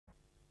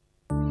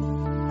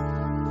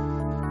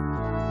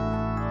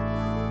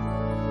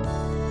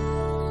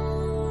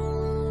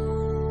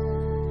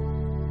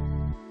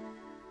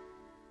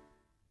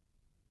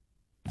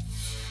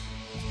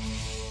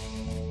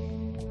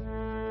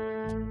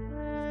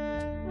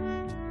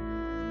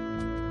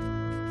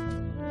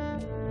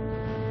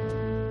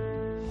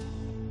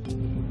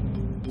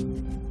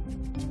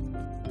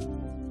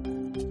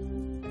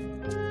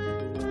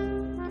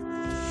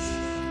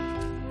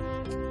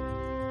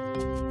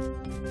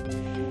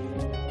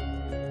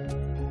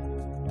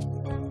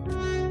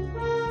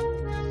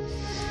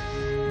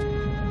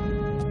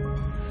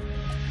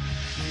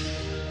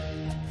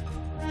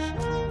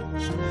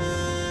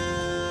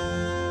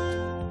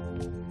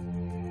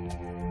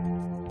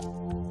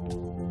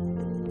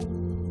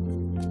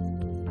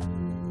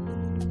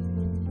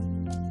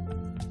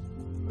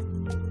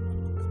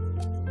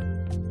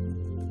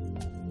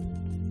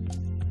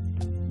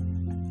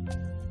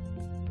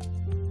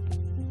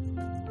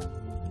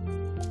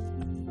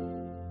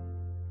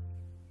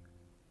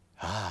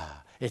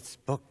It's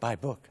book by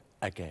book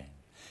again.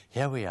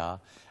 Here we are,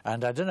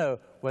 and I don't know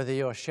whether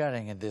you're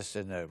sharing in this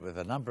with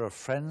a number of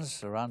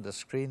friends around the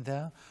screen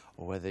there,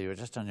 or whether you're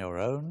just on your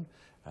own,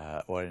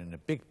 or in a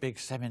big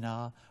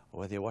seminar,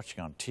 or whether you're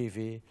watching on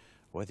TV,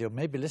 or whether you're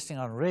maybe listening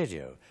on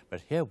radio.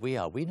 But here we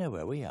are. We know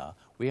where we are.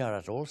 We are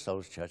at All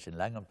Souls Church in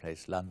Langham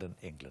Place, London,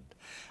 England.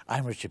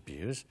 I'm Richard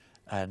Bewes,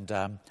 and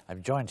I'm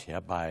joined here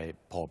by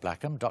Paul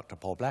Blackham, Dr.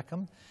 Paul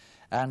Blackham,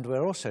 and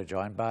we're also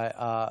joined by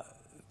our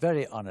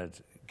very honoured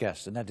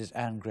guest, and that is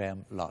Anne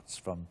Graham Lotz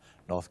from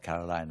North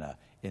Carolina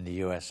in the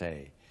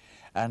USA.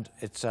 And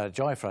it's a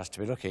joy for us to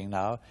be looking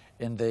now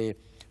in the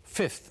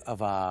fifth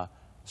of our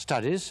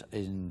studies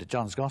in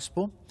John's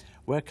Gospel.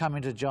 We're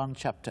coming to John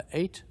chapter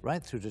 8,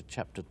 right through to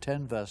chapter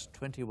 10, verse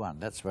 21.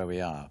 That's where we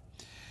are.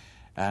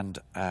 And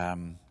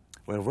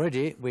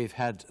we've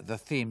had the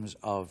themes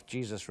of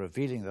Jesus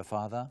revealing the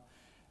Father,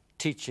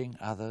 teaching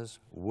others,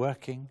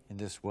 working in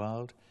this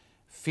world,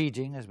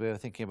 feeding, as we were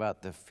thinking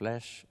about the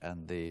flesh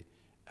and the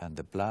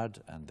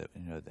blood and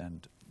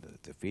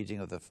the feeding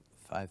of the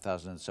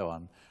 5,000 and so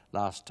on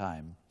last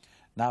time.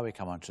 Now we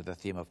come on to the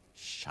theme of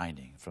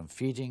shining, from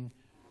feeding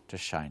to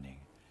shining.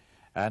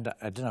 And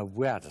I don't know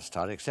where to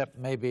start, except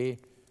maybe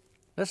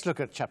let's look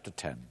at chapter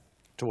 10,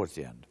 towards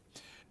the end.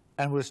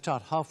 And we'll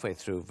start halfway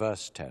through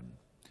verse 10.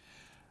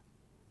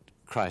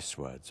 Christ's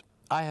words,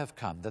 "I have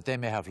come that they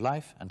may have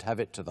life and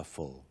have it to the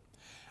full.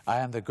 I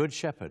am the good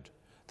shepherd.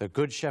 The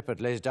good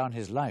shepherd lays down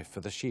his life for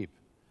the sheep.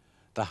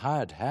 The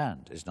hired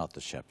hand is not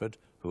the shepherd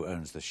who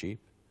owns the sheep.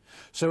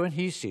 So when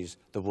he sees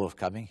the wolf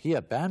coming, he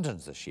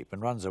abandons the sheep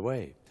and runs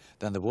away.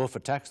 Then the wolf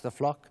attacks the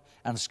flock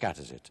and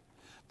scatters it.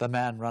 The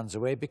man runs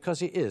away because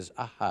he is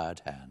a hired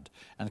hand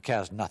and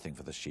cares nothing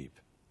for the sheep.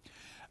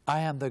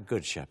 I am the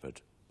good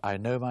shepherd. I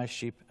know my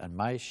sheep, and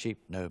my sheep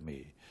know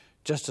me,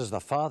 just as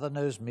the Father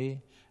knows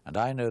me, and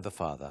I know the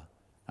Father,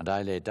 and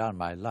I lay down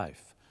my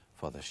life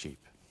for the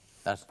sheep."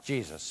 That's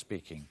Jesus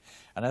speaking.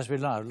 And as we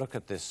now look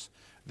at these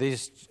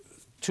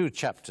two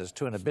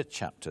and a bit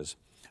chapters,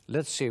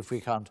 let's see if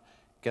we can't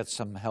get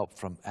some help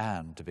from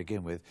Anne to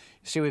begin with.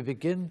 You see, we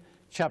begin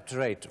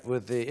chapter 8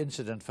 with the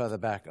incident further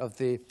back of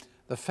the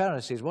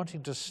Pharisees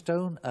wanting to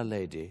stone a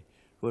lady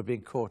who had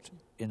been caught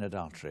in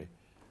adultery.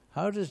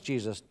 How does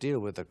Jesus deal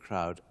with the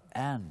crowd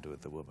and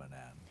with the woman,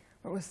 Anne?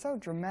 It was so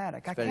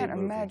dramatic. I very can't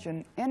moving.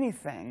 imagine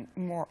anything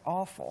more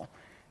awful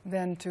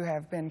than to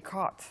have been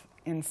caught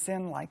in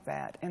sin like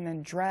that and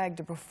then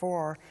dragged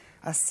before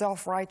a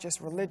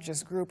self-righteous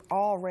religious group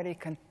all ready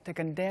to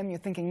condemn you,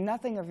 thinking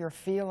nothing of your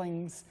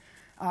feelings.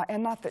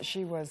 And not that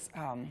she was,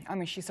 I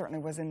mean, she certainly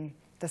was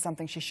into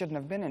something she shouldn't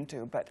have been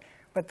into, but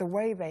the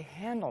way they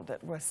handled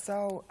it was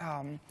so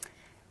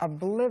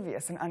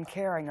oblivious and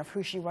uncaring of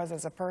who she was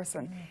as a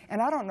person. Mm-hmm.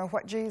 And I don't know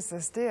what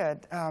Jesus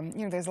did.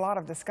 You know, there's a lot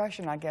of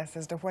discussion, I guess,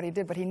 as to what he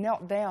did, but he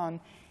knelt down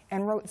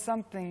and wrote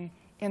something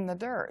in the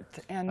dirt.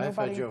 And I've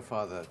heard your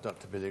father,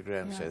 Dr. Billy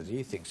Graham, say that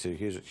he thinks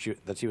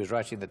that he was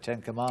writing the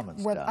Ten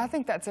Commandments down. I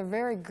think that's a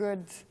very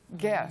good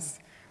guess,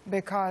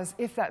 because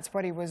if that's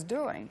what he was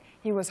doing,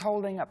 he was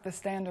holding up the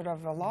standard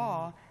of the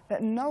law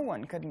that no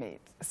one could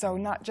meet. So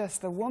not just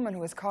the woman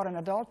who was caught in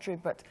adultery,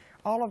 but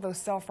all of those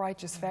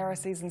self-righteous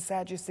Pharisees and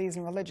Sadducees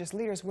and religious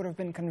leaders would have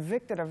been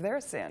convicted of their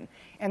sin.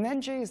 And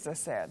then Jesus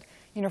said,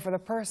 you know, for the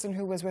person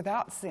who was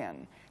without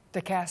sin, to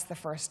cast the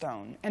first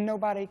stone, and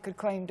nobody could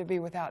claim to be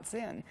without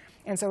sin.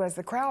 And so as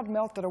the crowd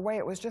melted away,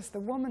 it was just the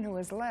woman who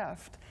was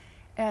left.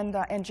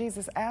 And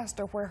Jesus asked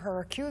her where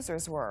her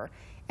accusers were,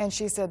 and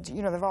she said,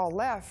 you know, they've all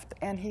left.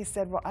 And he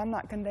said, well, I'm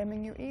not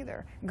condemning you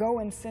either. Go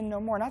and sin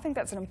no more. And I think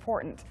that's an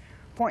important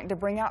point to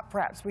bring out,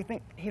 perhaps. We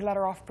think he let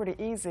her off pretty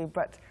easy,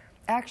 but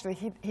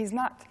actually he's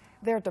not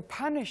there to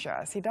punish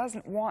us. He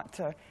doesn't want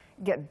to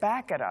get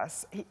back at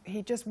us.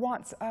 He just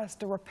wants us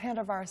to repent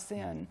of our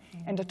sin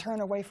and to turn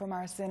away from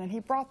our sin. And he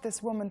brought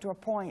this woman to a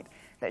point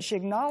that she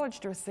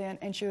acknowledged her sin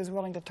and she was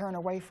willing to turn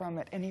away from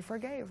it, and he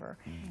forgave her.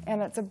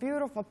 And it's a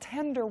beautiful,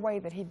 tender way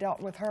that he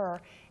dealt with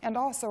her, and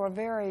also a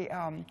very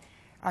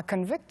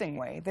convicting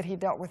way that he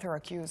dealt with her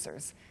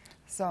accusers.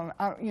 So,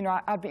 you know,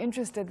 I'd be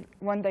interested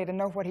one day to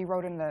know what he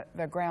wrote in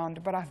the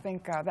ground, but I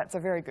think that's a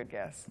very good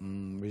guess.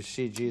 We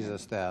see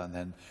Jesus there, and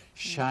then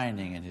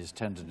shining in his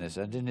tenderness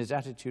and in his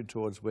attitude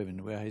towards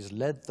women, where he's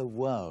led the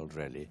world,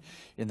 really,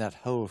 in that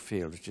whole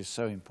field, which is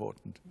so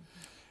important.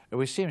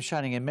 We see him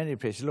shining in many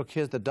places. Look,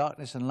 here's the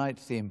darkness and light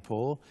theme,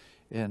 Paul,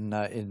 in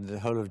the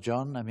whole of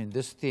John. I mean,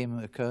 this theme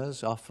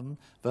occurs often.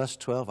 Verse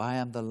 12, I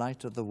am the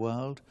light of the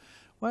world.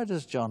 Why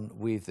does John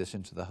weave this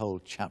into the whole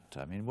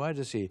chapter? I mean, why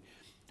does he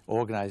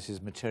organize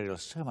his material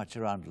so much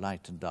around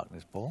light and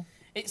darkness, Paul?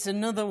 It's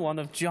another one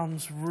of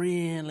John's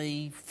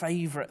really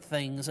favourite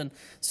things, and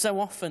so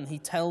often he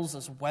tells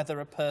us whether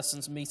a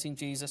person's meeting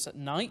Jesus at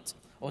night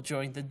or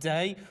during the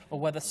day, or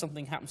whether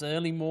something happens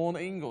early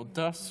morning or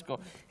dusk. Or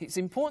it's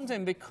important to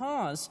him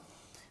because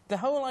the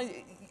whole, right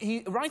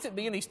at the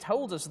beginning, he's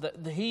told us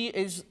that he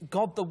is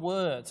God the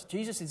Word.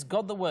 Jesus is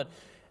God the Word.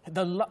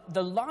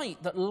 the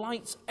light that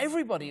lights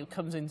everybody who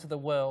comes into the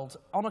world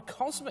on a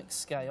cosmic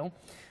scale.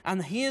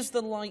 And here's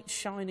the light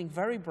shining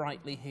very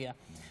brightly here.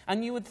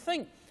 And you would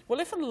think, well,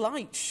 if a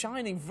light's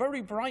shining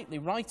very brightly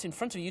right in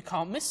front of you, you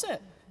can't miss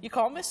it. You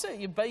can't miss it.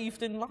 You're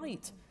bathed in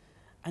light.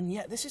 And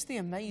yet, this is the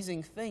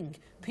amazing thing.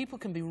 People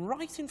can be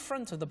right in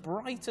front of the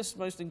brightest,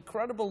 most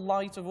incredible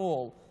light of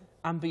all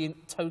and be in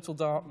total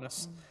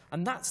darkness.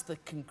 And that's the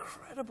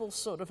incredible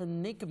sort of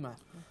enigma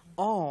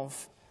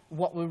of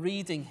what we're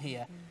reading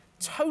here.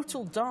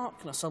 Total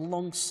darkness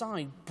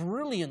alongside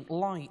brilliant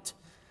light.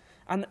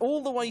 And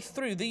all the way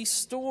through, these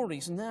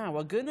stories now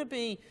are going to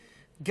be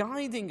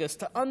guiding us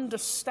to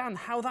understand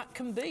how that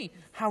can be,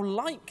 how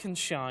light can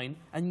shine,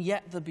 and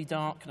yet there be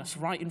darkness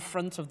right in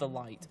front of the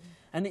light.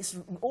 And it's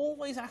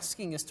always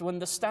asking us to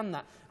understand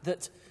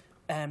that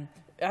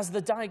as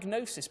the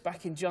diagnosis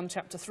back in John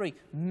chapter 3,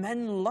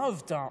 men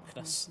love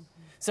darkness.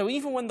 So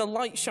even when the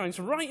light shines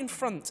right in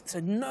front,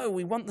 say, no,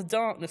 we want the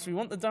darkness, we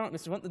want the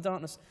darkness, we want the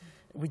darkness.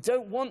 We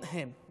don't want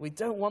him, we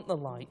don't want the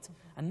light.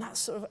 And that's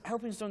sort of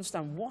helping us to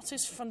understand what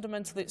is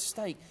fundamentally at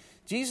stake.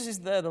 Jesus is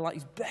there, the light,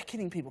 he's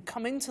beckoning people,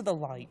 come into the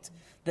light,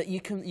 that you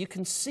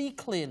can see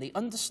clearly,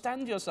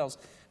 understand yourselves.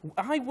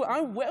 I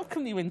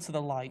welcome you into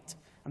the light.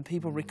 And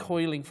people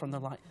recoiling from the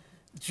light.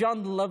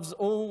 John loves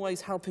always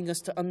helping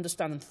us to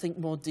understand and think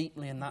more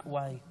deeply in that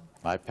way.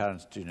 My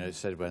parents,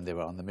 said when they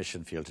were on the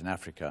mission field in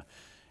Africa,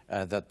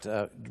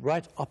 that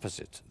right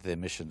opposite the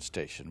mission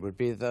station would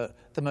be the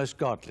most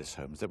godless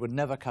homes that would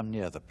never come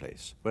near the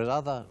place, whereas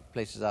other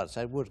places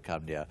outside would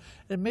come near.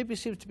 It maybe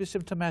seems to be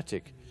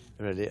symptomatic,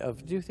 really.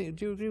 Do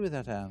you agree with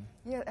that, Anne?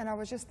 Yeah, and I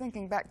was just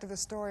thinking back to the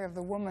story of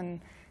the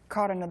woman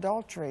caught in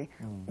adultery.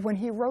 When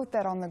he wrote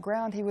that on the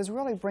ground, he was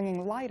really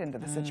bringing light into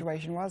the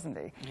situation, wasn't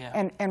he?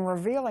 Yeah. And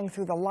revealing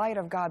through the light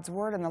of God's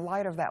word and the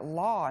light of that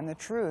law and the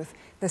truth,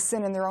 the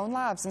sin in their own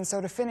lives. And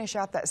so to finish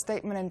out that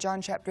statement in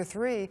John chapter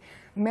 3,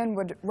 men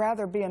would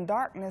rather be in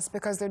darkness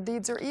because their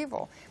deeds are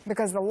evil.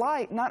 Because the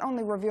light not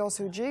only reveals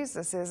who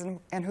Jesus is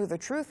and who the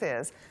truth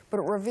is,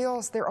 but it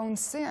reveals their own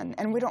sin.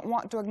 And we don't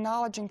want to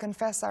acknowledge and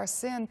confess our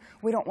sin.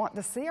 We don't want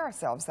to see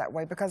ourselves that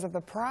way because of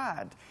the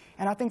pride.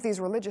 And I think these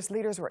religious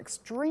leaders were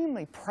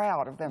extremely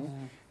proud of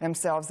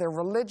themselves, their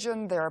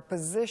religion, their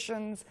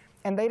positions,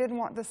 and they didn't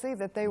want to see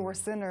that they were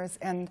sinners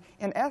and,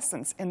 in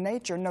essence, in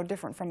nature, no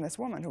different from this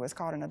woman who was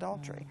caught in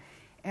adultery.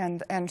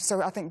 And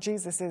so I think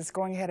Jesus is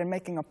going ahead and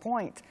making a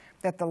point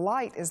that the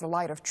light is the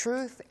light of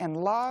truth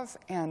and love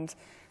and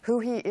who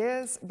he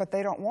is, but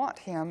they don't want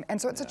him. And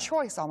so it's a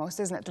choice almost,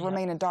 isn't it, to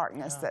remain in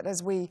darkness, that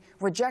as we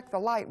reject the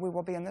light, we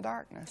will be in the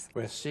darkness.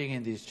 We're seeing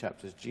in these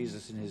chapters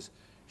Jesus in his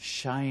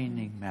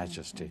shining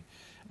majesty.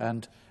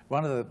 And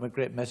one of the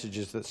great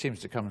messages that seems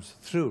to come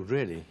through,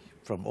 really,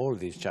 from all of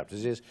these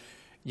chapters is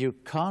you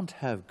can't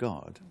have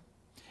God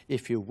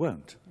if you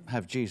won't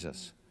have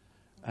Jesus.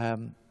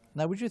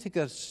 Now, would you think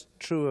that's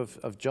true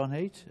of John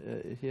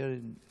 8 here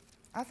in...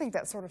 I think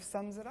that sort of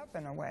sums it up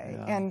in a way.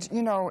 Yeah. And,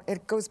 you know,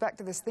 it goes back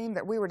to this theme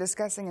that we were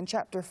discussing in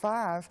chapter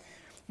 5.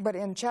 But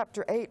in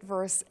chapter 8,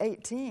 verse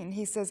 18,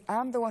 he says,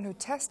 I'm the one who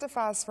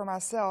testifies for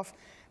myself.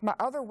 My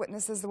other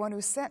witness is the one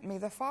who sent me,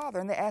 the Father.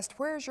 And they asked,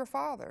 where is your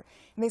Father?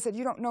 And they said,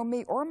 you don't know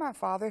me or my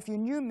Father. If you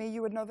knew me,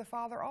 you would know the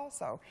Father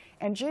also.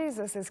 And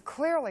Jesus is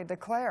clearly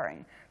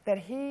declaring that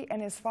he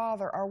and his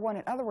Father are one.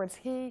 In other words,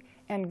 he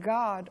and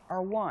God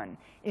are one.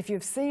 If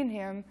you've seen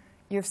him,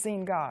 you've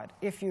seen God.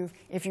 If you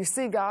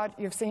see God,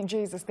 you've seen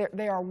Jesus.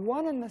 They are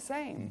one and the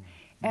same.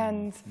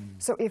 And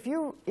so if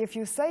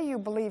you say you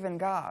believe in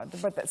God,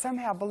 but that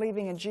somehow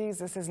believing in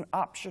Jesus is an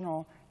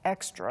optional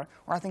extra,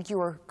 or I think you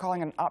were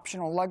calling it an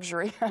optional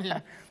luxury,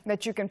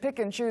 that you can pick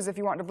and choose if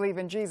you want to believe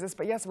in Jesus,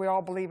 but yes, we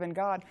all believe in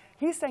God.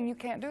 He's saying you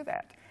can't do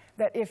that.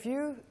 That if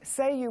you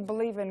say you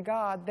believe in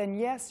God, then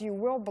yes, you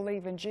will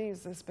believe in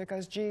Jesus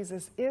because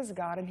Jesus is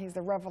God and he's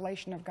the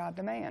revelation of God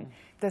to man.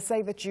 To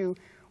say that you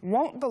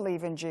won't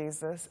believe in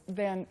Jesus,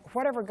 then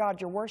whatever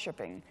God you're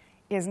worshiping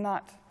is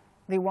not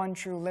the one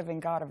true living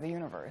God of the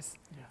universe.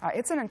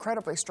 It's an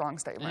incredibly strong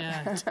statement.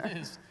 Yeah, it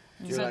is.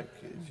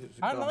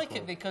 I like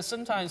it because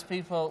sometimes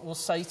people will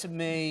say to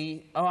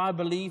me, oh, I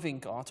believe in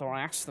God, or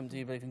I ask them, do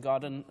you believe in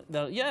God? And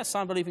they'll, yes,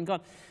 I believe in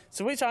God.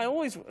 So which I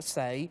always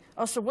say,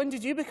 oh, so when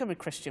did you become a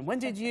Christian? When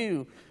did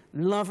you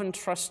love and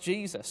trust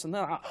Jesus? And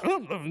they're like, I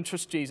don't love and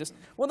trust Jesus.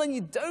 Well, then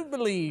you don't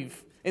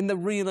believe in the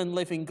real and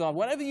living God.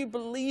 Whatever you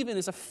believe in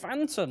is a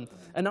phantom,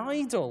 an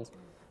idol,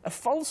 a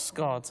false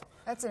God.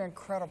 That's an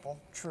incredible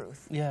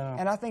truth. Yeah.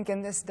 And I think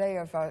in this day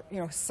of,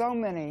 so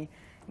many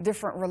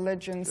different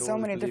religions, so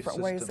many different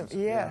ways of,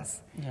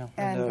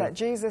 and that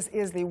Jesus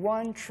is the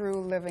one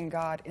true living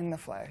God in the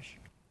flesh.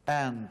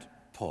 And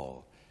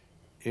Paul,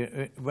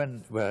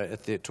 when we're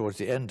towards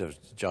the end of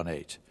John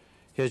 8,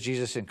 here's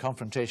Jesus in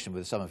confrontation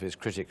with some of his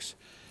critics,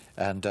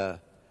 and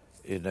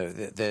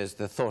there's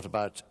the thought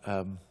about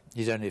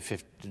he's only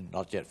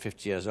not yet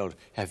 50 years old.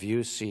 Have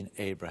you seen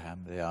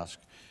Abraham? They ask.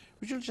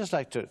 Would you just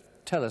like to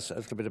tell us a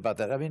little bit about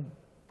that? I mean,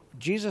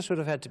 Jesus would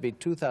have had to be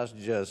 2,000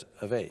 years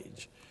of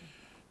age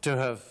to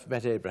have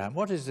met Abraham.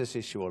 What is this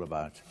issue all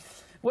about?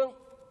 Well,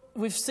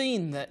 we've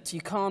seen that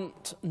you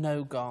can't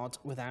know God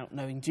without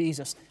knowing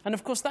Jesus. And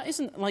of course, that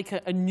isn't like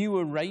a new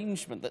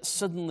arrangement that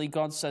suddenly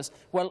God says,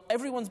 well,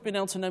 everyone's been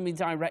able to know me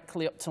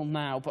directly up till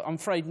now, but I'm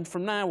afraid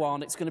from now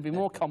on it's going to be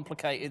more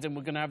complicated and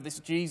we're going to have this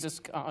Jesus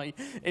guy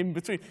in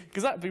between.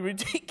 Because that would be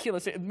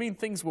ridiculous. It would mean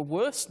things were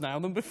worse now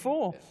than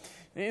before.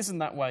 It isn't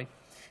that way.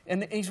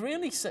 And he's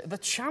really, the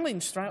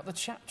challenge throughout the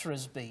chapter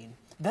has been,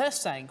 they're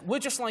saying, we're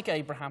just like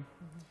Abraham.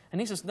 And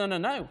he says, no, no,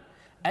 no.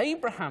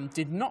 Abraham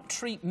did not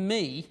treat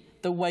me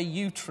the way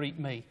you treat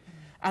me.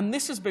 And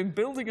this has been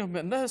building up,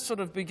 and they're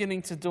sort of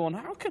beginning to dawn.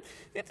 How can...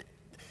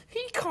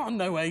 he can't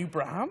know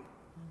Abraham.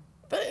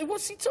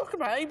 What's he talking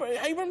about?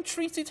 Abraham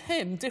treated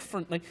him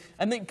differently.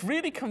 And it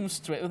really comes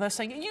to it, where they're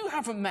saying, you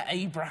haven't met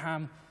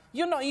Abraham.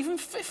 You're not even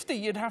 50.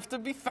 You'd have to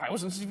be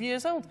thousands of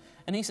years old.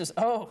 And he says,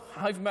 oh,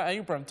 I've met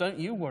Abraham. Don't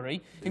you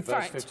worry. In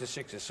fact, verse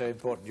 56 is so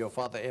important. Your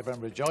father Abraham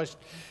rejoiced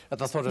at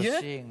the thought of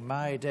seeing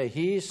my day.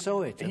 He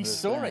saw it. He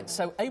saw it.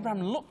 So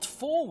Abraham looked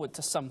forward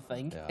to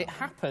something. Yeah. It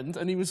happened,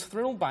 and he was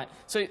thrilled by it.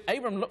 So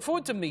Abraham looked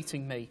forward to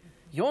meeting me.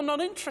 You're not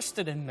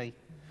interested in me.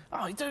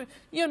 Oh,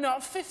 you're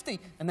not 50.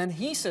 And then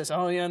he says,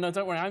 oh, yeah, no,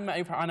 don't worry. I met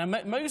Abraham. And I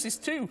met Moses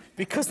too.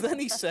 Because then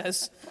he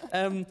says...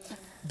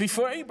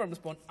 before Abraham was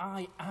born,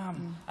 I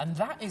am. And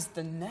that is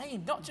the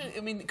name. Not just,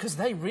 I mean, because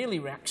they really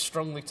react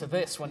strongly to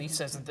this when he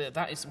says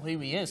that is who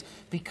he is.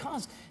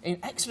 Because in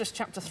Exodus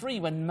chapter 3,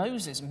 when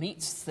Moses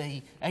meets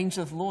the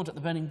angel of the Lord at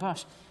the burning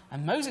bush,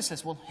 and Moses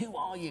says, well, who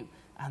are you?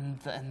 And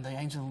the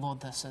angel of the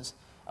Lord there says,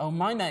 oh,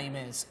 my name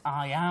is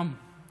I am.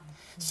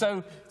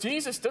 So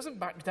Jesus doesn't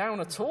back down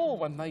at all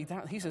when they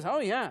doubt. He says, oh,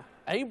 yeah,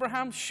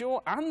 Abraham,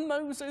 sure, and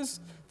Moses,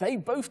 they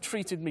both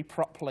treated me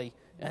properly.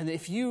 And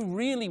if you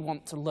really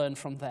want to learn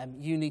from them,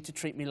 you need to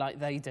treat me like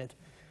they did.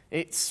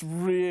 It's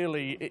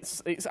really,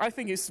 I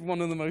think it's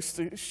one of the most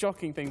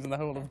shocking things in the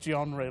whole of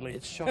John, really.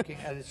 It's shocking,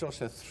 and it's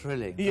also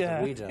thrilling for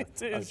the reader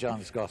of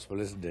John's Gospel,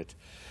 isn't it?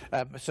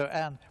 So,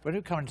 Anne, when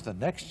we come into the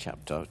next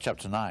chapter,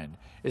 chapter 9,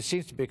 it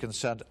seems to be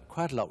concerned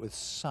quite a lot with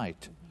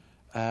sight.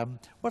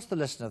 What's the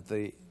lesson of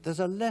there's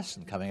a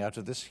lesson coming out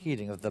of this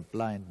healing of the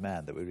blind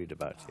man that we read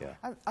about here.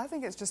 I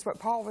think it's just what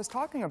Paul was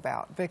talking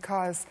about,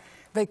 because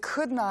they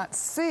could not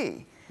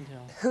see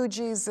who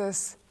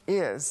Jesus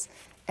is,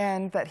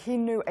 and that he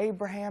knew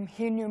Abraham,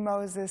 he knew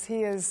Moses,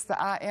 he is the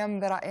I am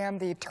that I am,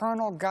 the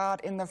eternal God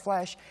in the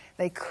flesh.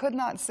 They could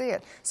not see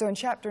it. So in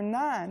chapter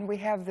 9, we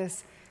have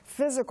this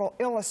physical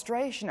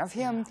illustration of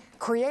him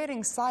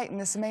creating sight in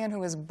this man who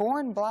was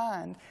born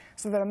blind,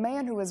 so that a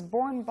man who was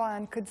born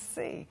blind could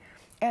see.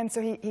 And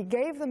so he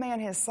gave the man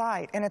his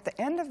sight. And at the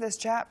end of this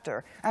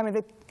chapter, I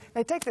mean,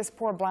 they take this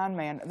poor blind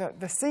man.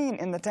 The scene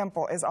in the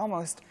temple is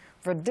almost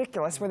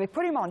ridiculous, where they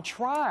put him on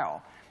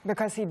trial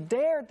because he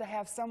dared to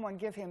have someone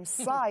give him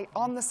sight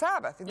on the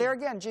Sabbath. There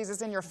again,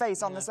 Jesus in your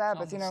face on the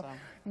Sabbath, you know.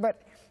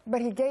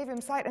 But he gave him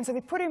sight, and so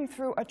they put him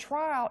through a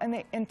trial, and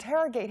they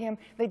interrogate him.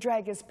 They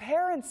drag his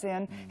parents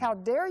in. How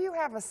dare you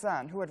have a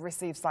son who had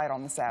received sight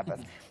on the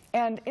Sabbath?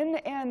 And in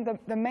the end,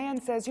 the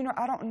man says, you know,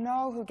 I don't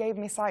know who gave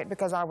me sight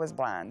because I was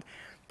blind.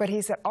 But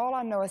he said, all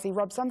I know is he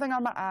rubbed something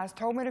on my eyes,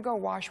 told me to go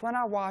wash. When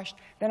I washed,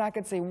 then I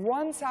could see.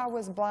 Once I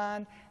was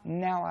blind,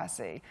 now I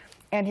see.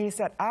 And he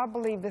said, I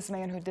believe this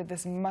man who did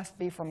this must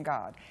be from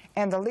God.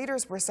 And the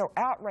leaders were so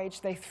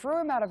outraged, they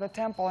threw him out of the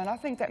temple. And I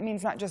think that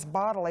means not just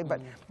bodily,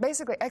 but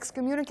basically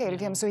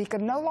excommunicated him, so he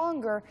could no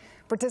longer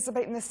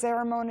participate in the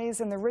ceremonies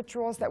and the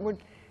rituals that would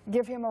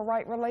give him a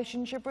right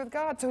relationship with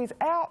God. So he's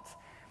out.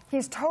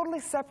 He's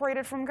totally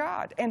separated from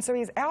God. And so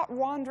he's out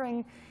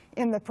wandering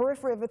in the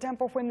periphery of the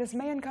temple when this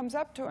man comes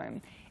up to him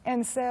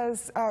and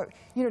says,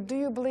 you know, do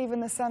you believe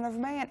in the Son of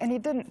Man? And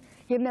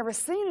he had never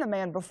seen the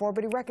man before,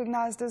 but he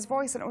recognized his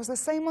voice, and it was the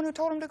same one who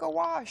told him to go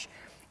wash.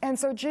 And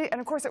so, and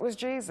of course it was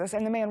Jesus,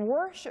 and the man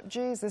worshiped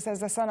Jesus as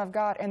the Son of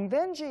God. And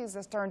then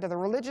Jesus turned to the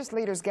religious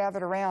leaders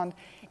gathered around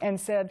and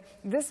said,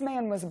 this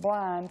man was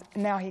blind,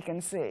 now he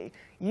can see.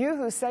 You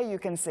who say you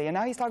can see, and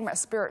now he's talking about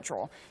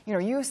spiritual. You know,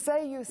 you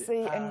say you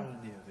see, and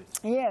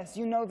yes,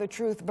 you know the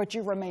truth, but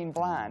you remain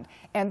blind.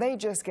 And they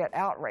just get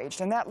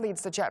outraged. And that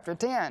leads to chapter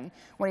 10,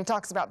 when he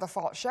talks about the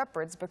false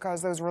shepherds,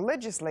 because those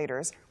religious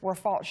leaders were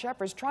false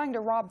shepherds trying to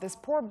rob this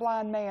poor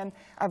blind man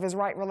of his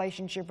right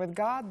relationship with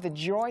God, the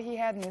joy he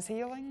had in his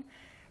healing.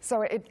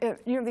 So,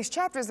 you know, these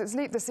chapters, it's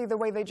neat to see the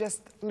way they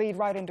just lead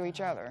right into each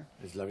other.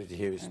 It's lovely to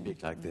hear you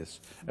speak like this.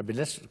 But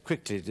let's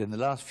quickly, in the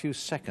last few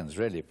seconds,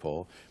 really,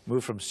 Paul,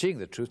 move from seeing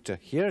the truth to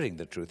hearing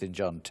the truth in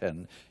John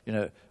 10. You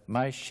know,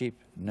 my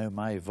sheep know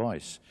my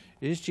voice.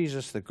 Is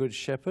Jesus the good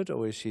shepherd,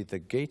 or is he the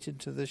gate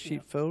into the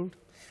sheepfold?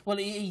 Well,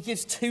 he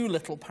gives two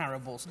little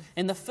parables.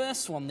 In the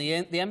first one, the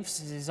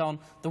emphasis is on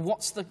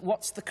what's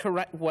the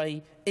correct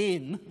way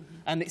in,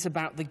 and it's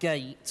about the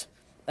gate.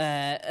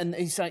 And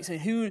he's like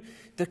saying,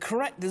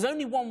 there's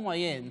only one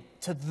way in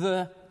to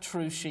the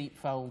true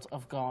sheepfold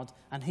of God,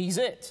 and he's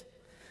it.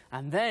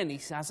 And then he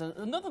has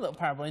another little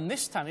parable. In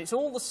this time, it's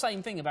all the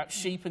same thing about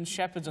sheep and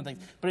shepherds and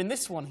things. But in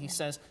this one, he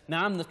says,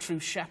 now I'm the true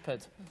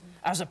shepherd,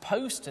 as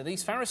opposed to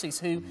these Pharisees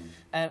who...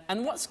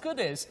 and what's good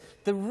is,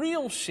 the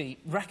real sheep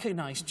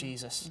recognize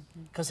Jesus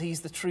because he's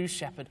the true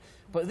shepherd.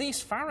 But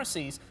these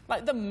Pharisees,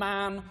 like the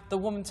man, the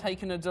woman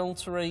taken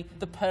adultery,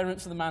 the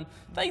parents of the man,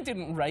 they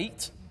didn't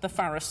rate the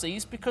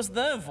Pharisees because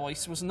their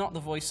voice was not the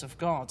voice of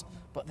God.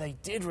 But they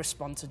did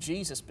respond to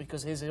Jesus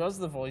because his was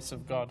the voice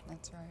of God.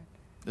 That's right.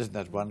 Isn't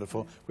that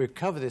wonderful? We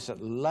cover this at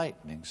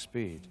lightning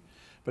speed.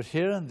 But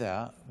here and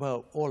there,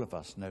 well, all of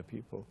us know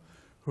people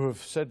who have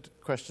said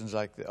questions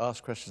like,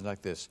 asked questions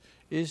like this: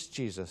 is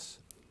Jesus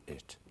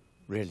it,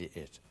 really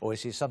it? Or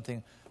is he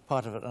something,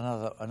 part of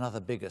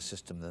another bigger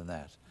system than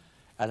that?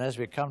 And as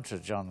we come to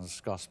John's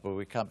Gospel,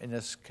 we come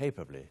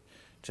inescapably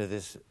to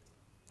this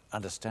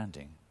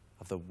understanding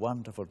of the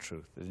wonderful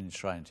truth that is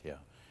enshrined here.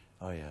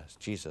 Oh yes,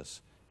 Jesus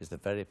is the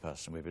very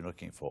person we've been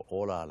looking for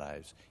all our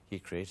lives. He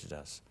created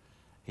us.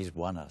 He's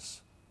won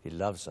us. He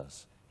loves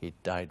us. He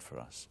died for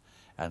us.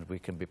 And we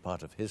can be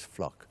part of his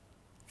flock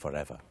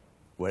forever,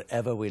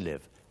 wherever we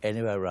live,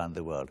 anywhere around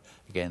the world.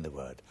 Again, the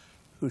word,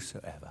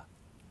 whosoever.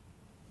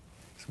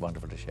 It's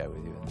wonderful to share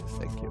with you in this.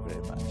 Thank you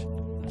very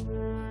much.